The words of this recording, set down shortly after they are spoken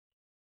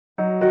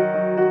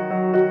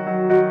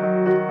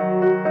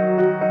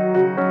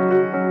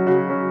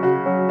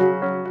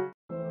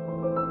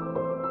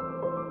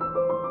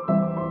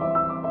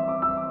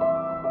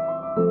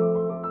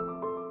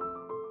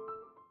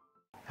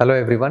Hello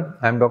everyone,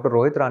 I am Dr.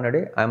 Rohit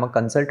Ranade. I am a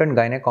consultant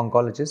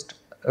gynaecologist,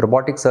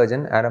 robotic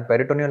surgeon and a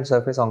peritoneal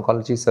surface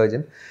oncology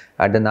surgeon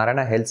at the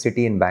Narayana Health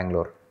City in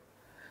Bangalore.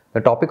 The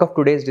topic of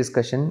today's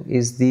discussion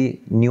is the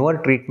newer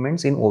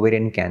treatments in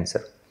ovarian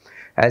cancer.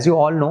 As you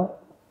all know,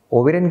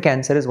 ovarian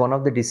cancer is one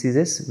of the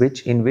diseases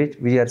in which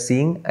we are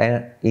seeing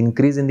an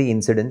increase in the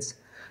incidence,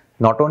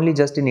 not only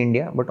just in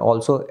India but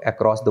also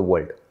across the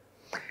world.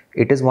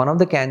 It is one of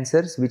the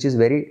cancers which is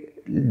very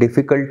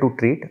difficult to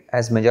treat,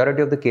 as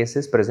majority of the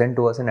cases present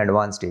to us in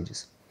advanced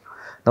stages.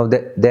 Now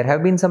there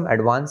have been some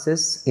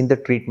advances in the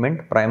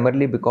treatment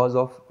primarily because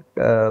of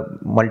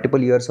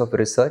multiple years of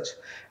research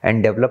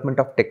and development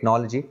of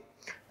technology,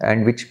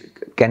 and which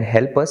can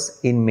help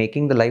us in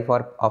making the life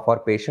of our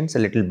patients a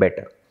little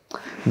better.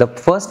 The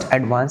first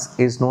advance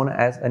is known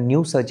as a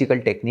new surgical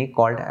technique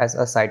called as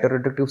a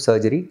cytoreductive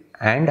surgery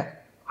and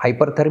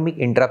hyperthermic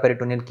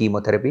intraperitoneal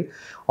chemotherapy,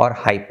 or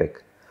HIPEC.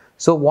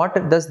 So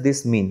what does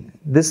this mean?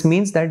 This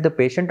means that the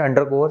patient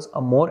undergoes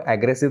a more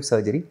aggressive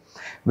surgery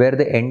where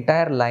the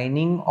entire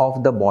lining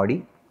of the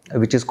body,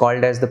 which is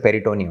called as the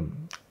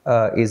peritoneum,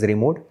 is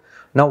removed.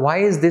 Now why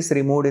is this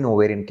removed in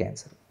ovarian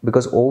cancer?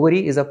 Because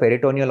ovary is a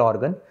peritoneal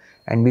organ,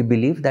 and we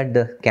believe that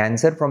the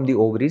cancer from the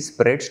ovaries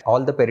spreads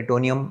all the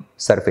peritoneum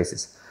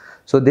surfaces.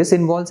 So this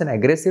involves an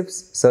aggressive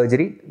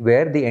surgery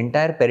where the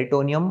entire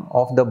peritoneum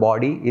of the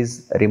body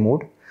is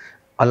removed.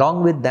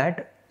 Along with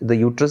that, the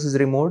uterus is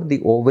removed,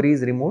 the ovary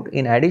is removed.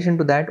 In addition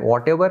to that,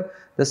 whatever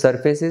the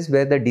surfaces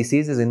where the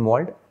disease is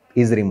involved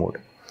is removed.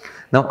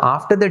 Now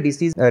after the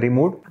disease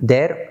removed,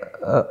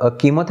 a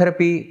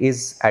chemotherapy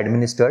is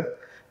administered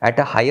at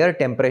a higher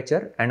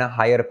temperature and a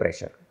higher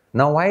pressure.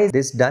 Now why is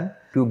this done?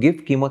 To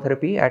give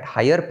chemotherapy at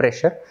higher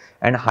pressure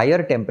and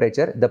higher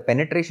temperature, the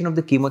penetration of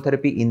the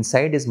chemotherapy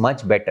inside is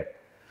much better.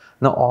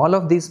 Now all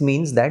of this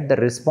means that the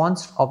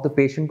response of the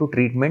patient to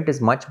treatment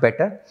is much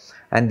better,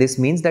 and this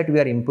means that we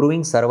are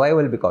improving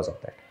survival because of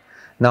that.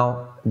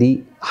 Now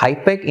the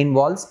HIPEC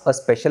involves a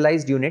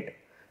specialized unit.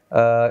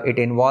 It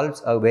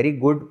involves a very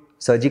good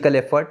surgical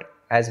effort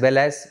as well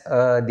as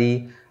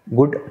the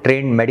good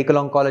trained medical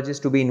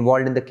oncologists to be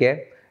involved in the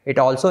care. It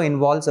also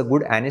involves a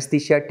good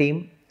anesthesia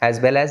team as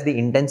well as the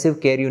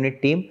intensive care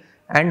unit team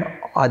and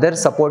other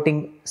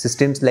supporting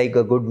systems like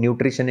a good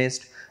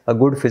nutritionist, a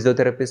good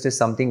physiotherapist is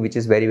something which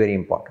is very, very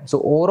important.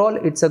 So overall,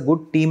 it's a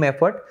good team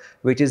effort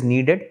which is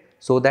needed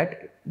so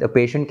that the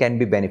patient can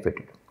be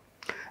benefited.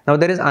 Now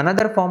there is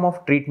another form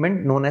of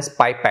treatment known as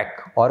HIPEC,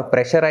 or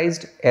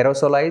pressurized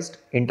aerosolized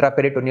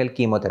intraperitoneal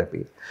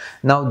chemotherapy.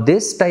 Now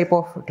this type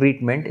of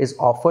treatment is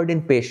offered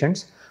in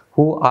patients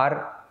who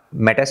are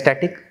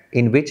metastatic,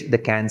 in which the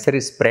cancer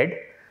is spread,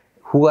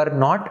 who are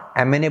not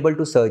amenable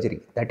to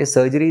surgery. That is,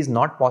 surgery is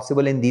not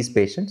possible in these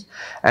patients,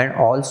 and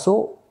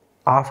also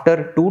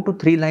after 2 to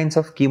 3 lines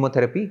of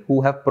chemotherapy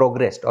who have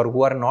progressed or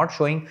who are not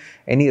showing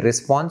any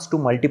response to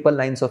multiple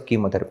lines of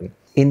chemotherapy.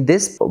 In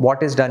this,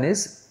 what is done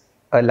is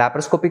a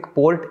laparoscopic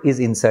port is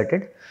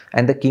inserted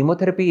and the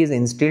chemotherapy is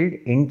instilled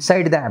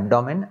inside the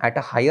abdomen at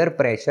a higher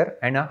pressure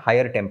and a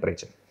higher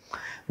temperature.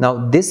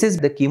 Now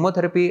the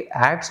chemotherapy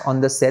acts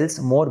on the cells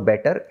more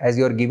better as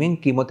you are giving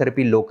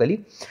chemotherapy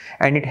locally,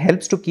 and it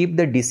helps to keep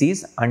the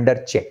disease under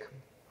check.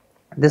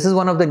 This is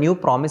one of the new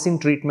promising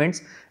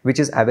treatments which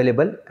is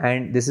available,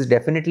 and this is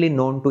definitely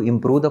known to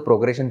improve the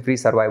progression-free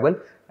survival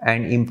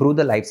and improve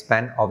the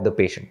lifespan of the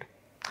patient.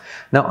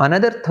 Now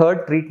another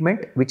third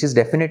treatment which is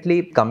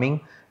definitely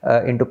coming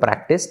into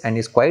practice and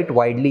is quite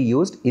widely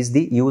used is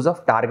the use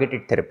of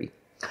targeted therapy.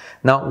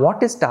 Now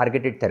what is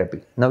targeted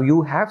therapy? Now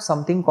you have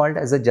something called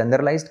as a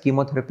generalized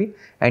chemotherapy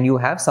and you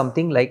have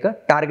something like a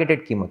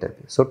targeted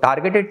chemotherapy. So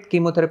targeted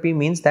chemotherapy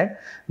means that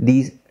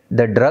the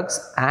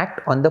drugs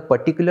act on the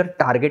particular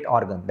target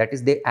organ, that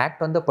is, they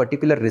act on the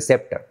particular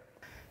receptor.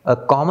 A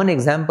common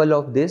example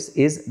of this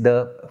is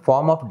the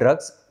form of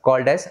drugs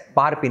called as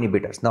PARP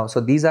inhibitors. Now, so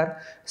these are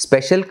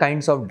special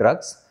kinds of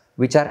drugs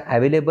which are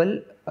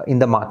available in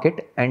the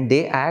market, and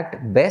they act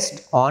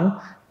best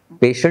on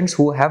patients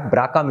who have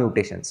BRCA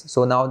mutations.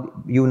 So now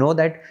you know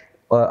that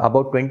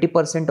about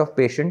 20% of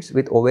patients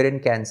with ovarian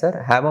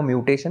cancer have a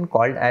mutation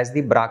called as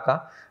the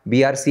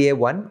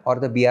BRCA1 or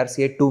the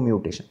BRCA2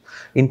 mutation.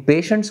 In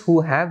patients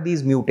who have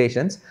these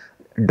mutations,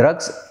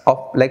 drugs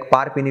like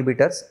PARP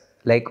inhibitors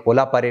like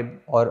olaparib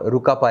or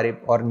rucaparib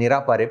or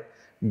niraparib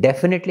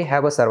definitely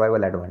have a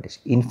survival advantage.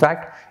 In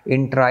fact,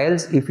 in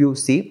trials, if you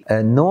see,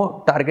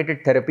 no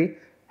targeted therapy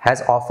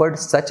has offered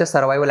such a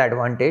survival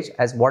advantage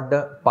as what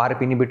the PARP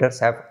inhibitors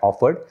have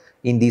offered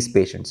in these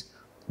patients.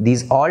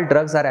 These all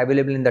drugs are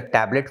available in the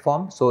tablet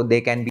form, so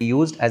they can be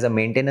used as a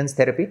maintenance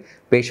therapy.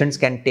 Patients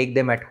can take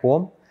them at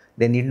home.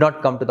 They need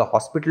not come to the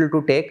hospital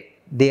to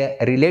take. They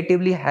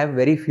relatively have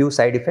very few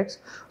side effects,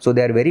 so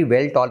they are very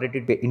well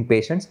tolerated in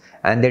patients,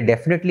 and they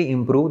definitely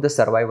improve the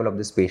survival of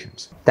these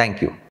patients.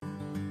 Thank you.